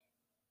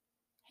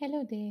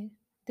Hello there,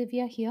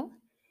 Divya here.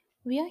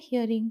 We are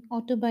hearing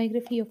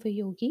Autobiography of a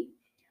Yogi.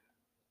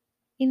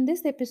 In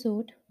this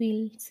episode,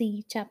 we'll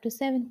see chapter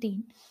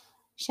 17,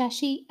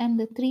 Shashi and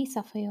the Three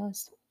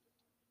Sapphires.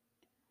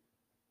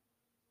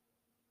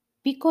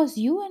 Because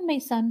you and my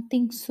son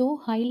think so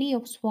highly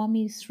of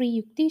Swami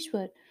Sri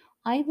Yukteswar,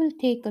 I will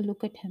take a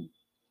look at him.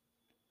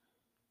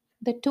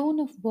 The tone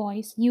of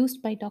voice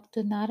used by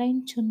Dr.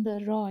 Narayan Chunder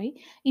Roy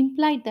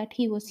implied that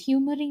he was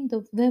humoring the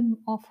whim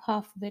of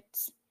half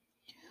wits.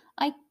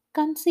 I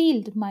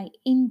concealed my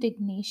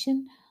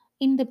indignation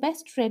in the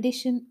best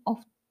tradition of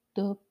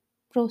the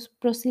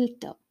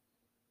proselyter.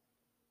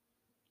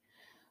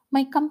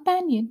 My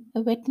companion,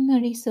 a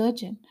veterinary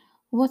surgeon,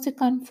 was a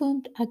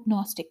confirmed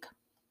agnostic.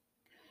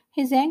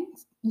 His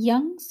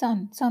young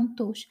son,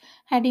 Santosh,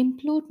 had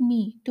implored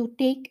me to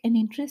take an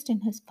interest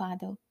in his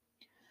father.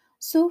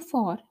 So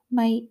far,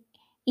 my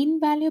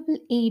invaluable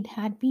aid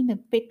had been a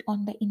bit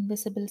on the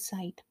invisible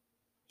side.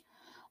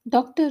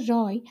 Dr.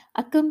 Roy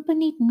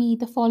accompanied me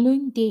the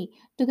following day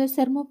to the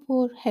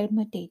Sermapur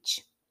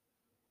Hermitage.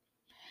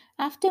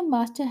 After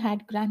Master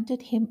had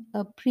granted him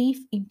a brief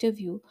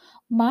interview,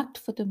 marked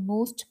for the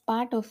most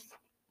part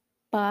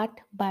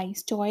by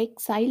stoic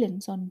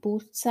silence on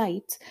both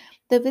sides,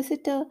 the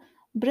visitor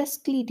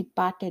briskly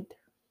departed.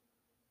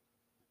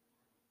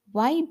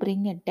 Why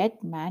bring a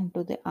dead man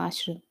to the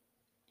ashram?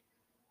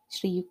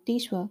 Sri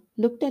Yukteswar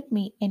looked at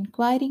me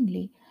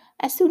inquiringly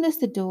as soon as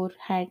the door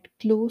had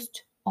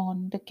closed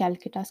on the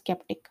Calcutta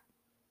skeptic.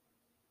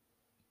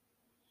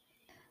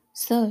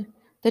 Sir,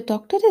 the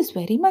doctor is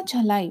very much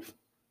alive,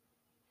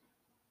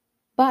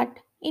 but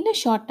in a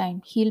short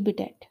time he'll be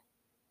dead.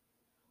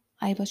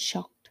 I was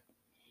shocked.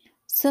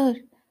 Sir,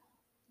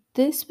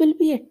 this will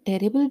be a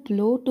terrible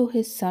blow to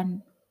his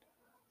son.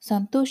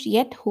 Santosh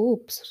yet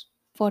hopes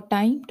for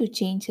time to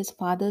change his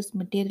father's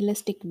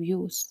materialistic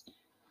views.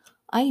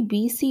 I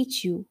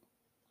beseech you,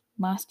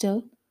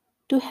 Master,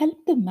 to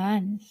help the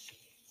man.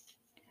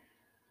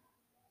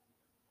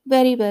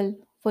 Very well,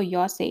 for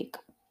your sake.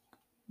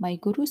 My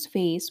guru's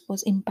face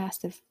was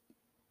impassive.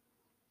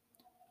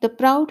 The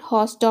proud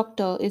horse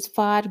doctor is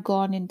far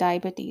gone in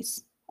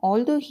diabetes,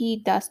 although he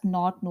does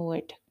not know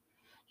it.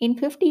 In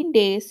 15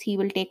 days, he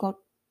will take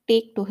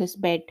to his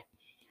bed.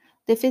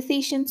 The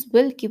physicians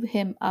will give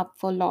him up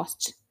for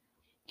lost.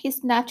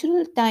 His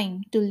natural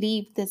time to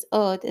leave this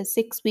earth is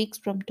 6 weeks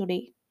from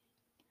today.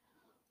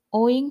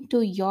 Owing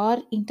to your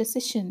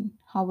intercession,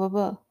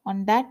 however,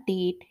 on that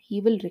date he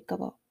will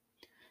recover.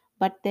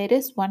 But there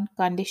is one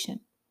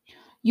condition.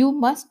 You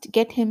must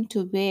get him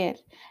to wear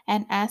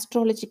an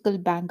astrological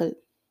bangle.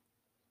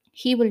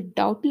 He will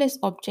doubtless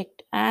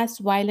object as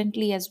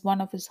violently as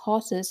one of his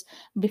horses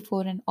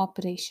before an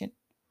operation.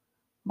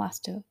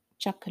 Master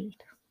chuckled.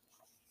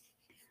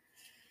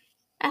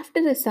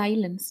 After a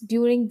silence,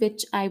 during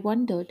which I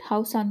wondered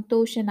how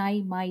Santosh and I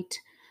might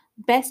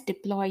best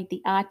deploy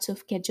the arts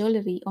of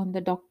cajolery on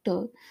the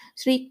doctor,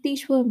 Sri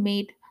Yukteswar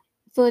made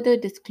further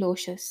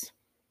disclosures.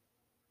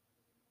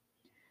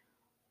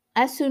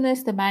 As soon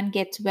as the man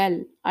gets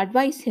well,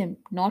 advise him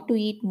not to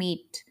eat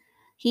meat.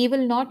 He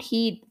will not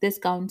heed this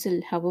counsel,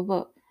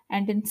 however,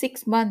 and in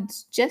 6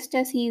 months, just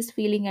as he is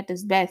feeling at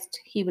his best,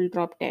 he will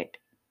drop dead.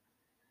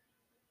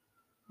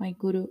 My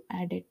guru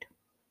added.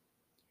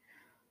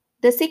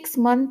 The 6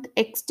 month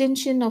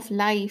extension of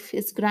life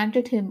is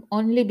granted him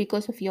only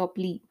because of your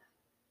plea.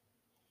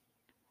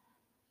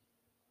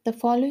 The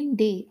following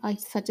day, I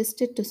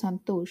suggested to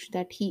Santosh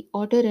that he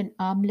order an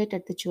omelette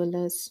at the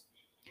jeweller's.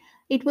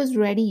 It was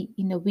ready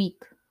in a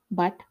week,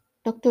 but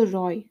Dr.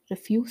 Roy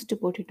refused to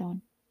put it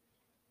on.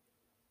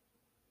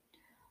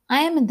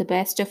 I am in the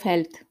best of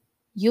health.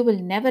 You will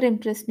never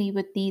impress me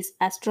with these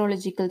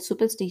astrological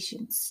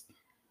superstitions.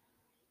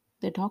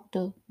 The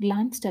doctor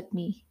glanced at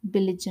me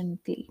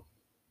belligerently.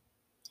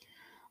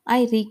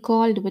 I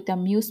recalled with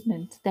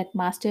amusement that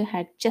Master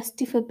had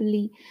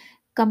justifiably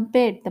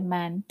compared the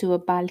man to a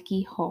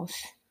balky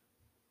horse.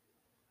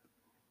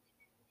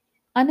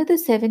 Another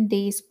 7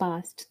 days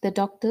passed. The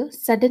doctor,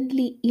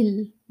 suddenly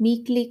ill,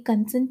 meekly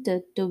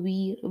consented to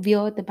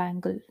wear the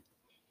bangle.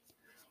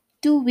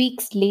 2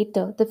 weeks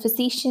later, the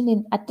physician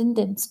in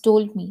attendance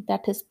told me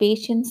that his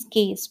patient's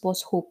case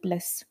was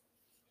hopeless.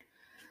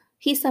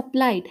 He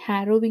supplied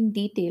harrowing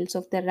details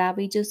of the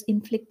ravages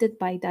inflicted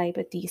by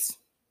diabetes.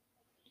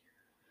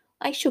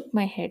 I shook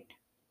my head.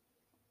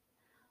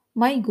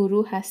 My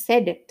guru has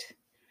said it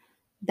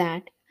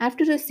that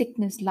after a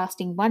sickness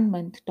lasting 1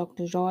 month,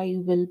 Dr. Roy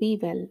will be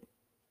well.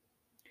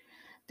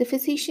 The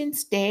physician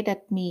stared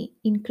at me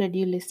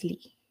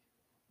incredulously,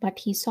 but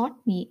he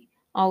sought me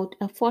out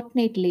a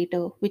fortnight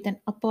later with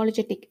an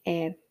apologetic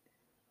air.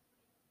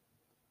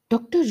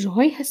 Dr.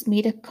 Roy has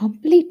made a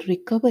complete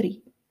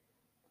recovery,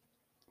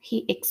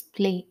 he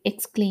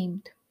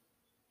exclaimed.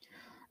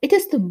 It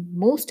is the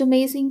most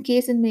amazing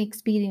case in my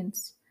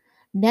experience.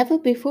 Never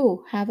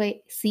before have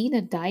I seen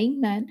a dying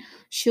man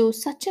show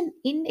such an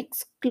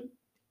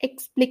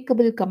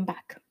inexplicable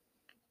comeback.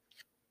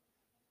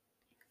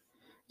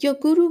 Your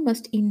guru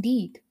must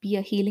indeed be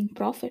a healing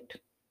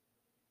prophet.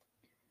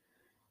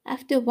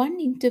 After one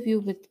interview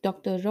with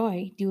Dr.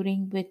 Roy,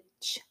 during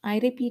which I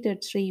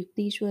repeated Sri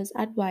Yukteswar's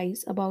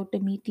advice about a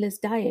meatless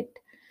diet,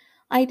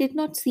 I did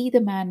not see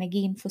the man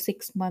again for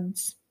 6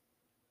 months.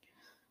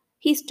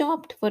 He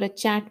stopped for a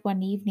chat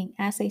one evening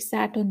as I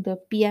sat on the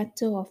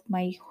piazza of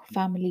my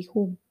family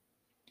home.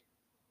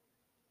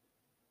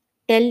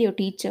 Tell your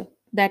teacher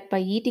that by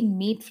eating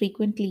meat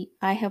frequently,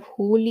 I have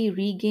wholly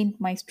regained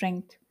my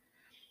strength.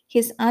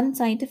 His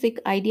unscientific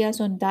ideas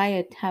on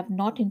diet have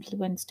not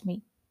influenced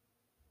me.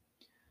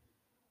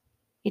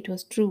 It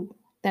was true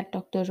that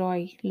Dr.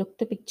 Roy looked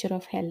the picture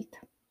of health.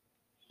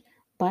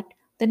 But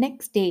the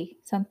next day,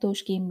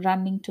 Santosh came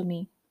running to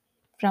me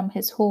from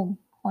his home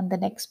on the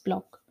next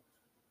block.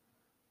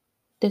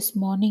 This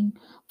morning,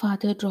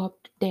 father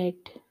dropped dead.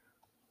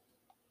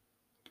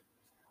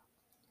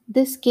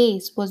 This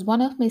case was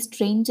one of my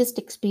strangest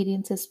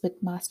experiences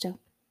with Master.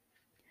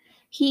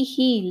 He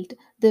healed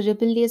the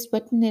rebellious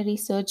veterinary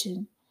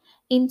surgeon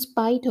in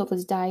spite of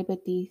his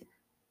diabetes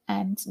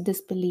and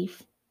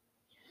disbelief,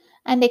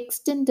 and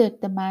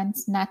extended the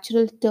man's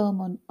natural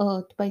term on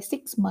earth by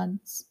 6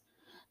 months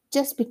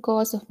just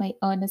because of my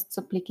earnest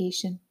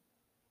supplication.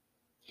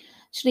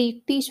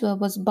 Sri Yukteswar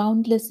was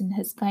boundless in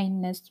his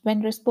kindness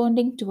when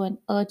responding to an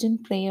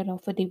urgent prayer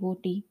of a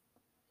devotee.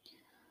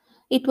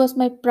 It was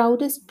my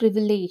proudest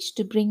privilege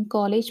to bring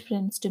college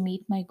friends to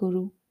meet my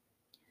Guru.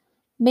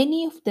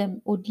 Many of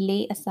them would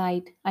lay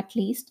aside, at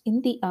least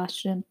in the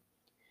ashram,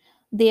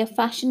 their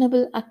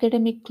fashionable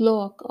academic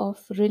cloak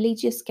of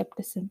religious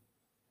skepticism.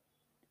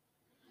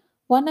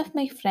 One of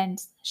my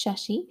friends,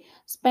 Shashi,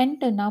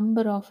 spent a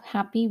number of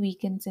happy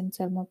weekends in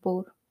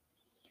Sarmapur.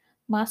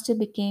 Master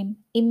became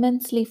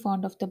immensely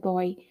fond of the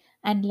boy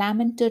and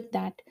lamented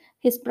that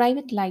his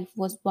private life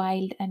was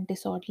wild and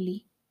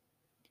disorderly.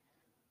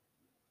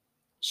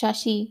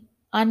 Shashi,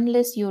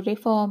 unless you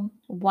reform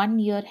 1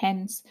 year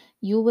hence,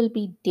 you will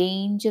be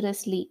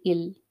dangerously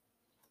ill.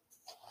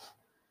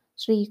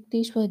 Sri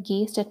Yukteswar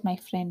gazed at my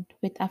friend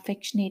with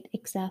affectionate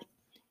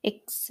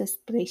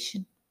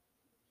exasperation.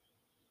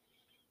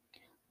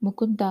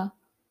 Mukunda,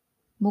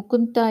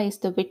 Mukunda is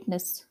the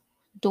witness.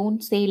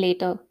 Don't say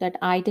later that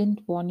I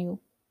didn't warn you.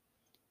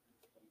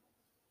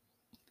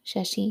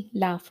 Shashi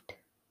laughed.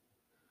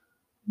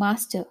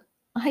 Master,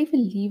 I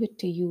will leave it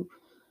to you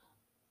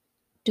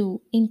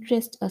to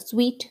interest a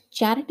sweet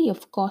charity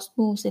of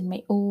cosmos in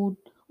my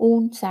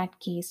own sad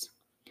case.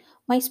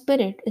 My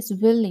spirit is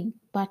willing,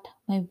 but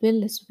my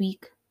will is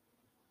weak.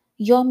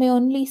 You're my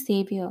only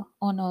savior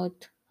on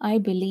earth. I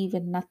believe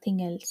in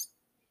nothing else.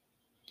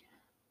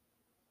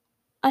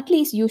 At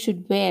least you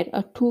should wear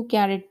a 2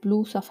 carat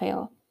blue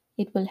sapphire.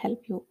 It will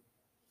help you.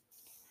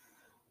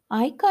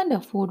 I can't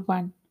afford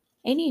one.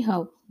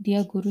 Anyhow,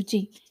 dear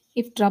Guruji,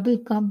 if trouble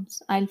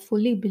comes, I'll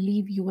fully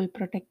believe you will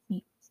protect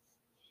me.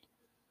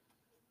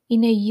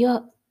 In a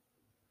year,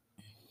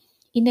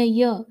 in a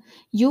year,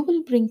 you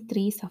will bring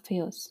 3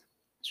 sapphires,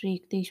 Sri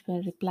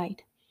Yukteswar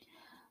replied.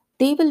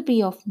 They will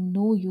be of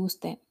no use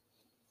then.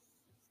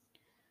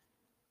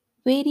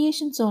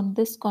 Variations on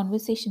this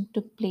conversation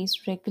took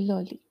place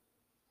regularly.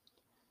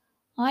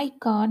 I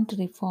can't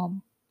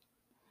reform,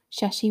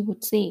 Shashi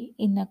would say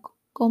in a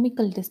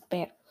comical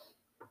despair.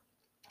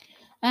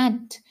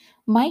 And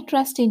my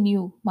trust in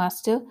you,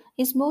 Master,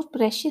 is more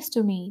precious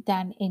to me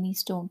than any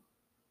stone.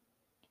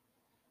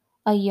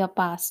 A year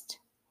passed.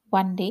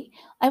 One day,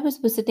 I was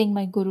visiting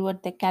my Guru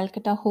at the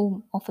Calcutta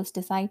home of his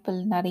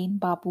disciple Naren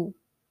Babu.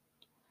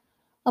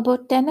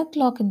 About 10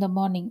 o'clock in the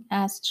morning,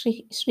 as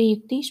Sri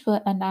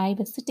Yukteswar and I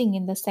were sitting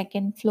in the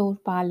second floor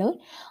parlor,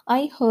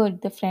 I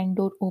heard the front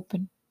door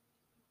open.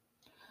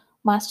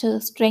 Master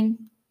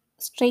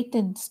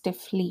straightened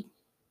stiffly.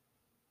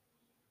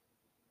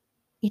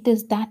 It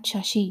is that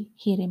Shashi,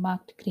 he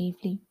remarked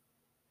gravely.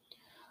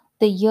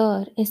 The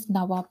year is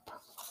now up.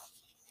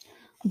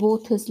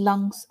 Both his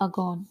lungs are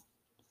gone.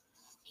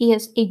 He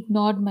has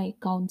ignored my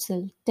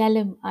counsel. Tell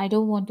him I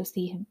don't want to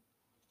see him.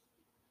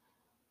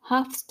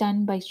 Half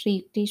stunned by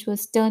Sri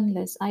Yukteswar's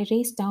sternness, I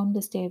raced down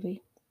the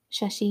stairway.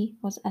 Shashi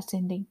was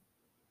ascending.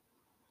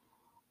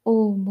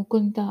 Oh,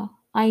 Mukunda,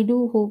 I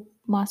do hope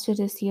Master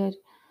is here.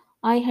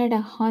 I had a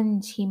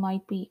hunch he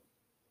might be.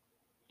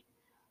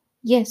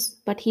 Yes,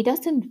 but he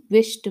doesn't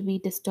wish to be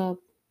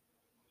disturbed.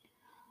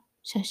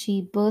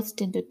 Shashi burst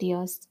into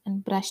tears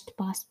and brushed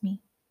past me.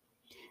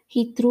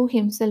 He threw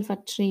himself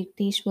at Sri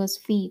Yukteswar's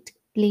feet,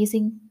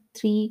 placing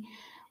 3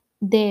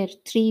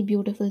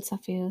 beautiful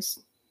sapphires.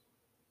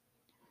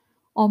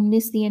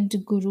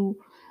 Omniscient Guru,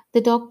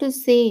 the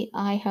doctors say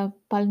I have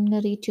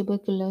pulmonary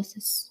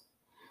tuberculosis.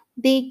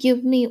 They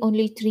give me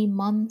only 3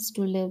 months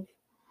to live.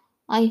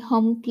 I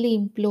humbly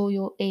implore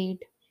your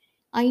aid.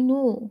 I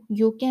know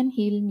you can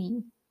heal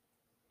me.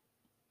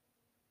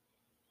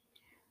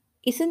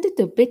 Isn't it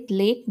a bit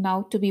late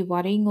now to be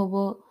worrying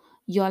over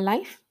your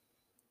life?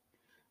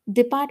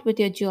 Depart with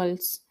your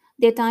jewels.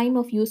 Their time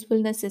of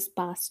usefulness is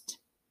past.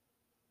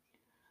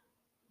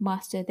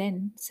 Master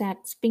then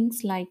sat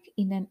sphinx like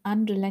in an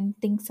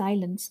unrelenting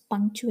silence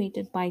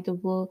punctuated by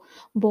the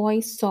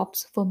boy's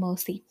sobs for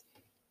mercy.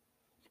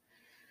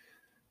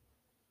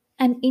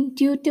 An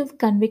intuitive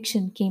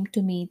conviction came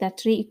to me that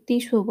Sri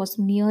Yukteswar was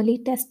merely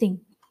testing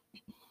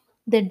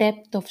the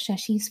depth of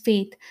Shashi's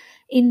faith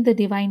in the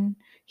divine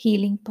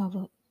healing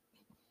power.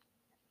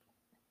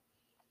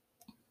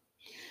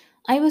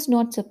 I was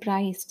not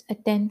surprised a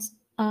tense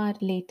hour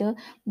later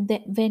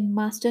when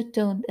Master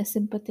turned a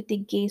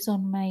sympathetic gaze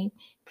on my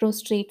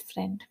prostrate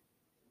friend.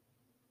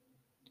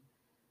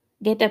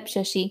 Get up,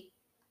 Shashi.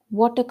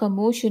 What a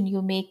commotion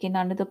you make in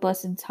another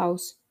person's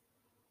house.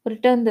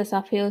 Return the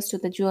sapphires to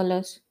the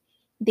jewelers.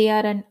 They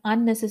are an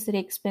unnecessary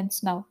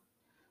expense now.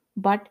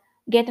 But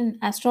get an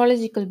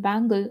astrological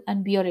bangle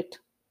and wear it.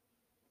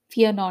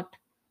 Fear not.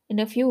 In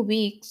a few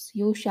weeks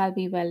you shall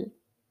be well.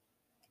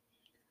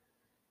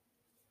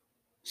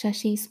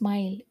 Shashi's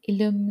smile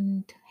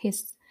illumined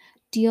his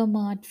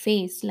tear-marred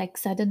face like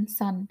sudden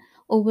sun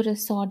over a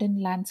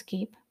sodden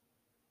landscape.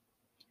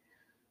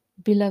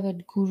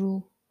 Beloved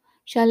Guru,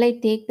 shall I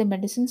take the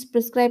medicines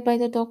prescribed by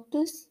the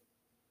doctors?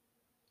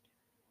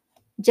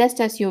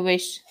 Just as you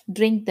wish.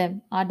 Drink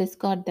them or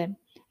discard them.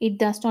 It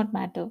does not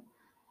matter.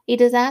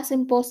 It is as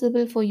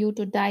impossible for you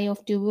to die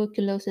of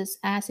tuberculosis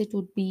as it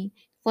would be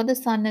for the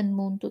sun and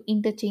moon to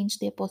interchange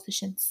their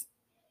positions.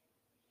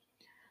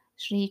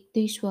 Sri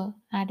Yukteswar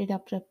added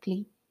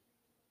abruptly.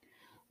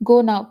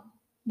 Go now,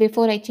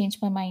 before I change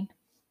my mind.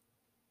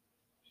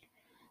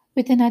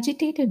 With an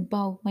agitated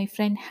bow, my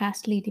friend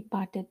hastily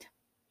departed.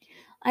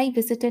 I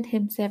visited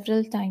him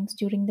several times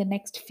during the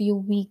next few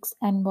weeks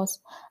and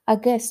was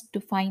aghast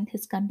to find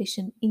his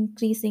condition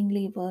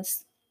increasingly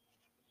worse.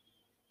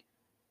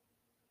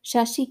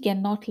 Shashi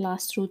cannot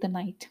last through the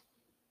night.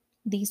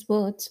 These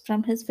words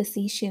from his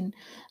physician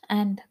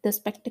and the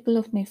spectacle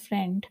of my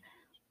friend,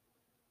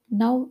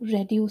 now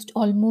reduced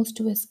almost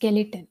to a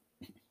skeleton,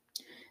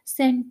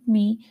 sent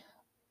me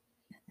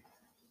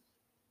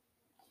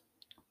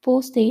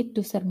post haste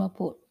to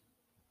Sarmapur.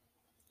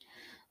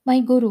 My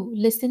guru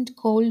listened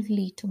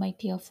coldly to my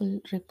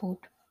tearful report.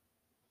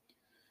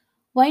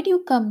 Why do you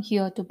come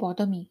here to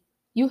bother me?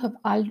 You have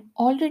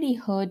already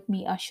heard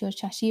me assure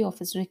Shashi of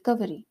his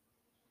recovery.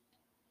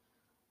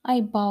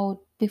 I bowed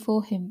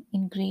before him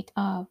in great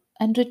awe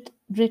and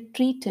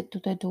retreated to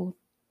the door.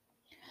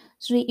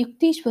 Sri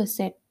Yukteswar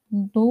said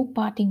no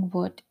parting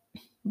word,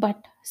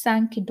 but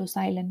sank into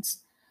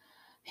silence.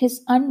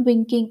 His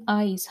unwinking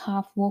eyes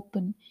half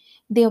open,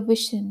 their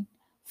vision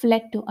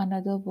fled to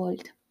another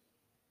world.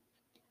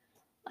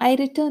 I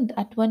returned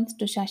at once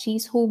to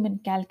Shashi's home in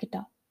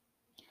Calcutta.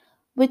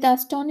 With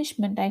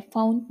astonishment, I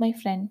found my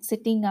friend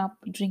sitting up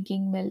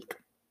drinking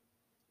milk.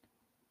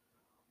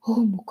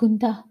 Oh,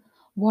 Mukunda,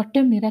 what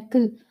a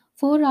miracle!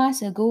 4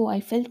 hours ago, I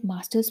felt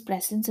Master's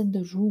presence in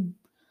the room.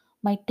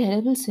 My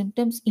terrible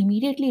symptoms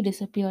immediately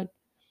disappeared.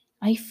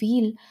 I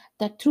feel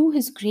that through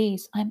His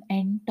grace, I am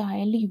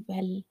entirely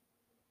well.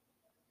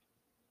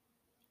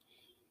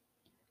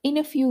 In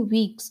a few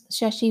weeks,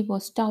 Shashi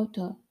was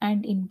stouter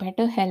and in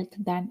better health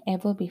than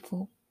ever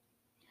before.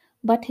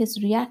 But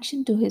his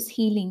reaction to his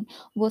healing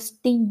was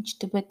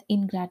tinged with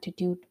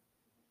ingratitude.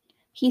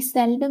 He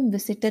seldom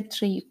visited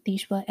Sri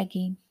Yukteswar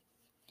again.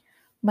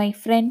 My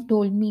friend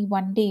told me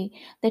one day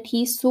that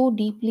he so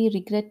deeply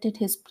regretted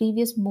his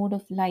previous mode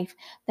of life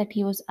that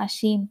he was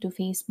ashamed to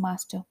face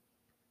Master.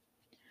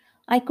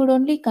 I could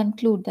only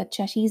conclude that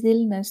Shashi's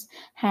illness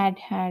had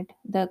had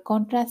the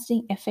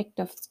contrasting effect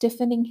of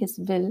stiffening his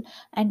will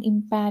and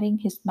impairing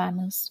his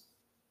manners.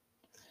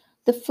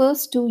 The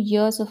first 2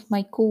 years of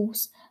my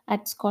course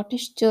at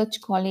Scottish Church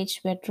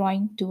College were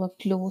drawing to a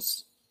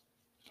close.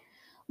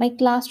 My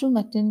classroom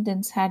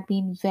attendance had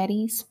been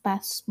very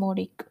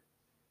spasmodic.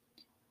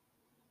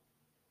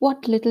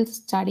 What little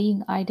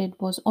studying I did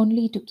was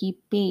only to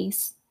keep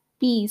peace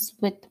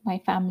with my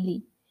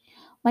family.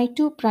 My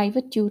two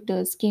private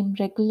tutors came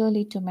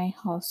regularly to my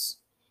house.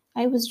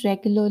 I was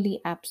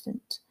regularly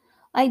absent.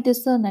 I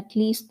discern at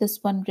least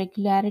this one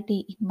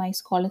regularity in my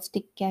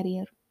scholastic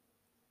career.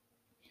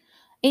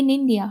 In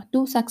India,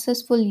 2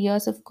 successful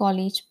years of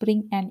college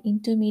bring an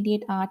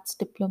intermediate arts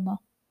diploma.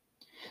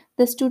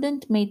 The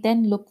student may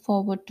then look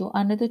forward to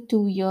another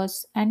 2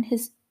 years and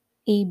his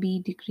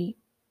AB degree.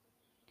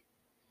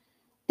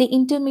 The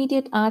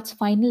intermediate arts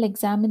final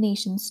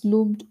examinations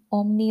loomed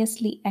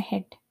ominously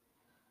ahead.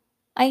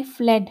 I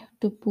fled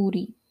to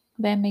Puri,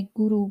 where my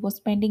guru was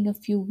spending a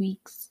few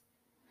weeks,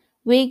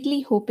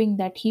 vaguely hoping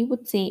that he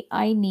would say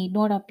I need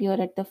not appear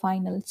at the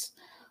finals.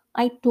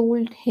 I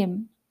told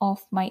him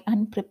of my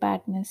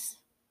unpreparedness.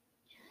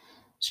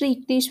 Sri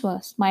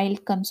Yukteswar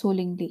smiled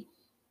consolingly.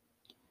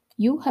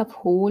 You have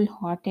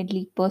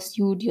wholeheartedly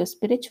pursued your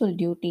spiritual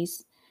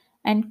duties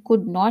and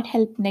could not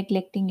help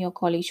neglecting your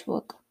college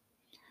work.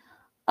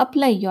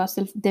 Apply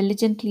yourself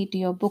diligently to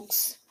your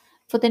books.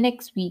 For the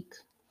next week,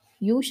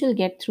 you shall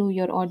get through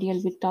your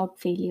ordeal without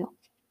failure.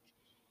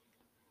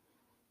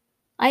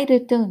 I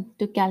returned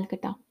to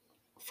Calcutta,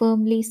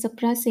 firmly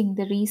suppressing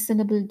the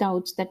reasonable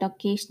doubts that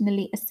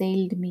occasionally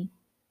assailed me.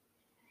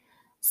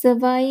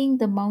 Surveying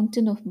the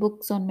mountain of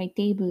books on my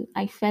table,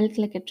 I felt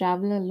like a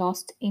traveler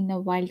lost in a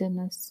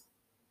wilderness.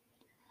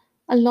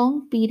 A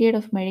long period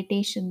of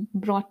meditation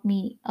brought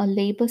me a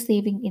labor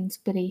saving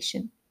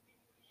inspiration.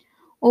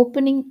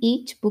 Opening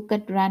each book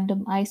at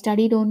random, I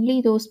studied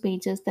only those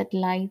pages that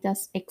lie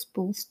thus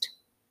exposed.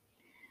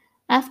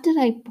 After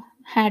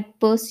had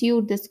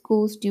pursued this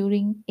course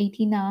during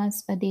 18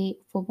 hours a day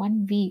for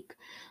 1 week,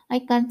 I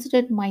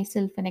considered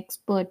myself an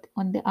expert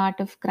on the art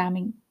of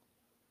cramming.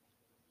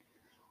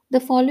 The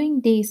following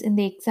days in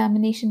the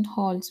examination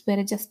halls were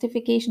a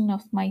justification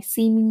of my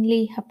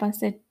seemingly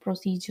haphazard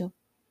procedure.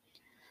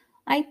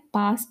 I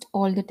passed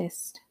all the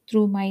tests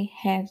through my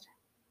hair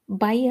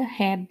by a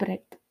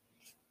hairbreadth.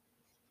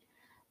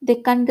 The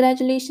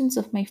congratulations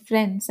of my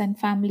friends and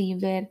family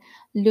were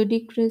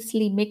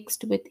ludicrously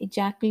mixed with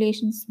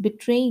ejaculations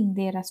betraying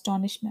their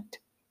astonishment.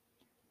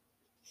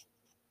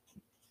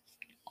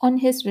 On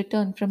his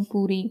return from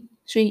Puri,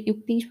 Sri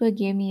Yukteswar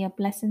gave me a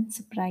pleasant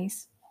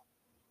surprise.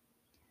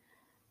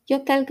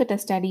 Your Calcutta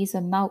studies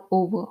are now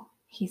over,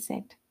 he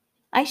said.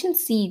 I shall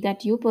see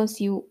that you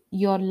pursue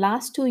your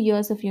last 2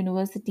 years of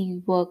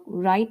university work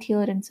right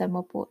here in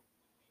Sarmapur.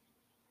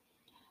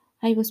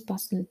 I was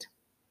puzzled.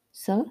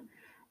 Sir,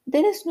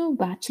 there is no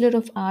Bachelor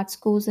of Arts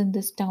course in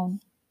this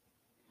town.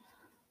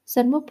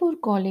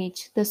 Sarmapur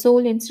College, the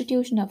sole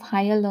institution of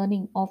higher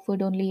learning,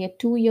 offered only a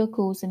 2 year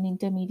course in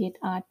intermediate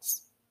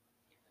arts.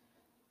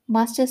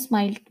 Master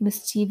smiled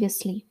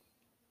mischievously.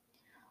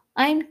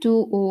 I am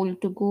too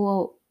old to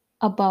go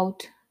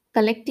about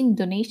collecting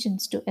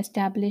donations to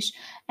establish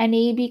an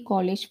AB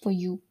college for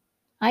you.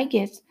 I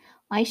guess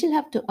I shall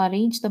have to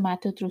arrange the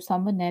matter through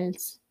someone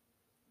else.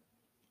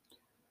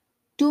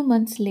 2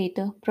 months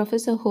later,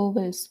 Professor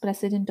Howells,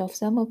 president of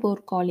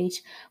Samapur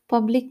College,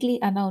 publicly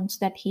announced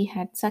that he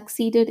had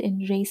succeeded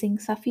in raising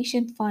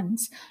sufficient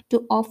funds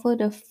to offer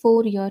a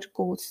 4 year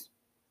course.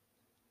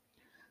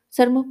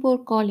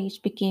 Sarmapur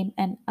College became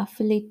an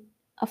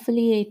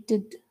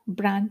affiliated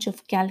branch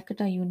of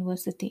Calcutta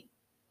University.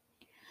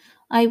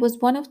 I was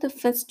one of the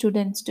first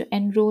students to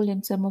enroll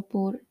in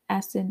Samapur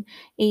as an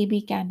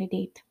AB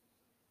candidate.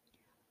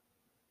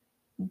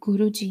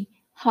 Guruji,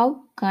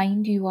 how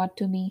kind you are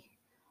to me.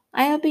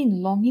 I have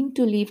been longing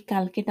to leave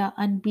Calcutta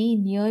and be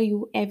near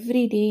you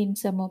every day in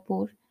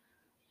Samapur.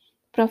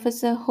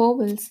 Professor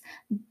Howells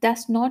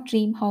does not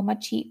dream how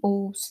much he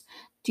owes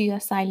to your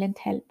silent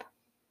help.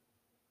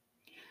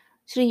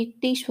 Sri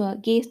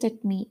Yukteswar gazed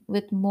at me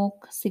with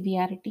mock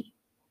severity.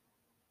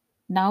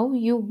 Now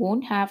you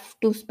won't have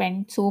to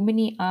spend so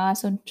many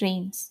hours on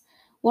trains.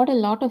 What a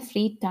lot of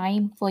free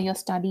time for your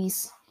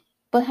studies.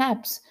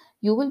 Perhaps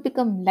you will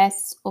become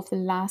less of a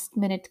last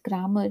minute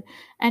crammer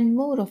and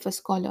more of a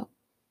scholar.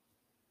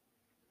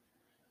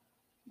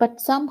 But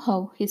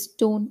somehow his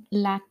tone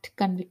lacked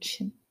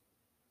conviction.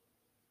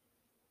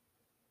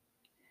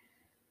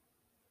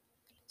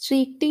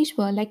 Sri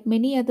Yukteswar, like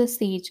many other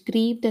sages,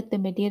 grieved at the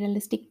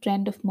materialistic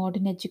trend of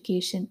modern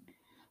education.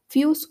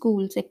 Few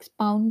schools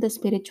expound the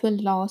spiritual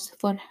laws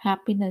for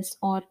happiness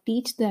or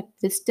teach that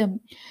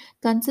wisdom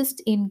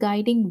consists in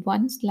guiding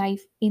one's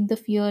life in the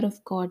fear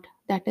of God,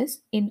 that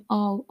is, in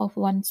awe of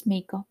one's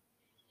Maker.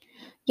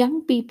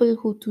 Young people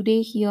who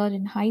today hear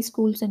in high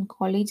schools and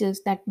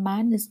colleges that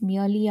man is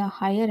merely a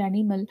higher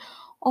animal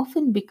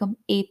often become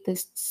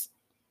atheists.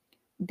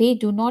 They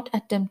do not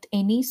attempt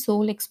any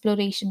soul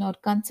exploration or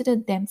consider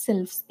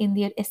themselves in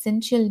their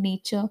essential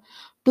nature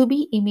to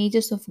be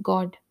images of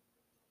God.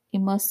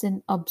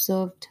 Emerson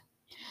observed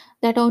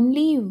that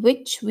only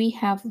which we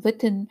have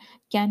within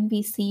can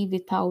we see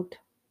without.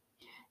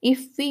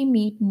 If we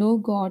meet no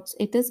gods,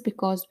 it is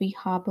because we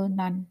harbor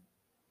none.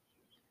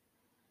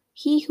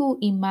 He who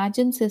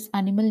imagines his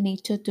animal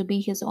nature to be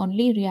his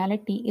only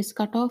reality is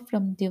cut off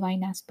from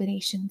divine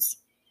aspirations.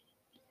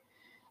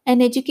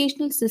 An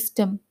educational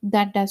system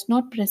that does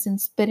not present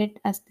spirit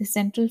as the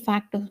central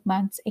fact of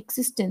man's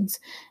existence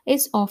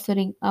is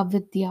offering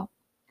avidya,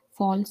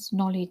 false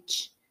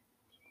knowledge.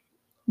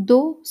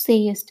 Thou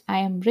sayest, I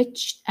am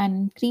rich and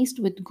increased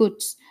with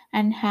goods,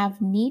 and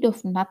have need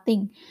of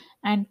nothing,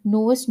 and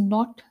knowest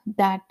not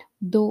that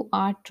thou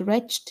art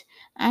wretched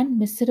and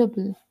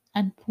miserable,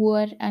 and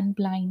poor and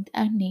blind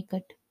and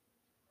naked.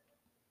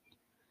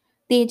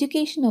 The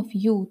education of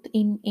youth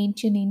in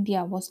ancient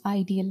India was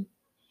ideal.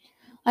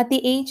 At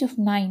the age of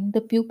 9,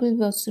 the pupil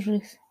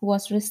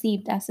was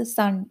received as a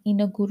son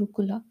in a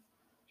Gurukula.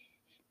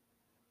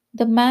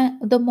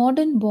 The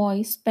modern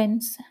boy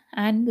spends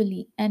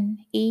annually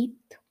an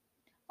eighth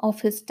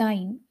of his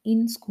time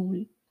in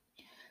school.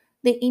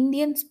 The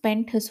Indian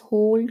spent his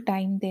whole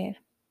time there.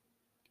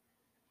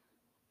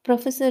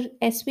 Professor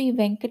S.V.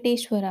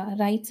 Venkateshwara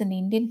writes in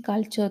Indian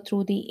culture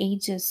through the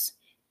ages.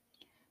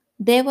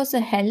 There was a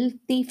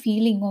healthy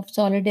feeling of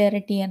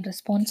solidarity and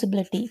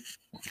responsibility,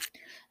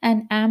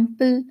 and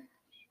ample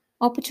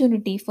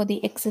opportunity for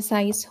the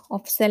exercise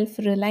of self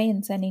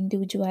reliance and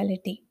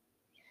individuality.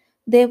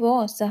 There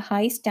was a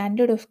high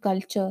standard of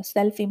culture,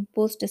 self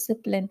imposed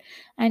discipline,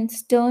 and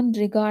stern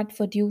regard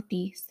for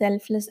duty,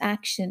 selfless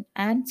action,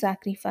 and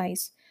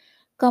sacrifice,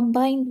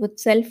 combined with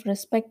self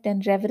respect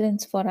and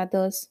reverence for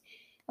others,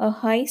 a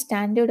high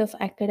standard of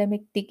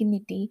academic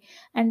dignity,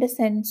 and a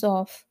sense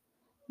of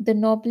the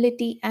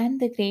nobility and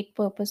the great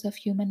purpose of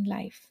human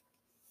life.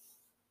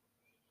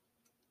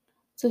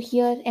 So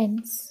here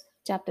ends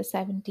chapter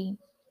 17.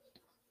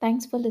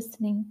 Thanks for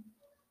listening.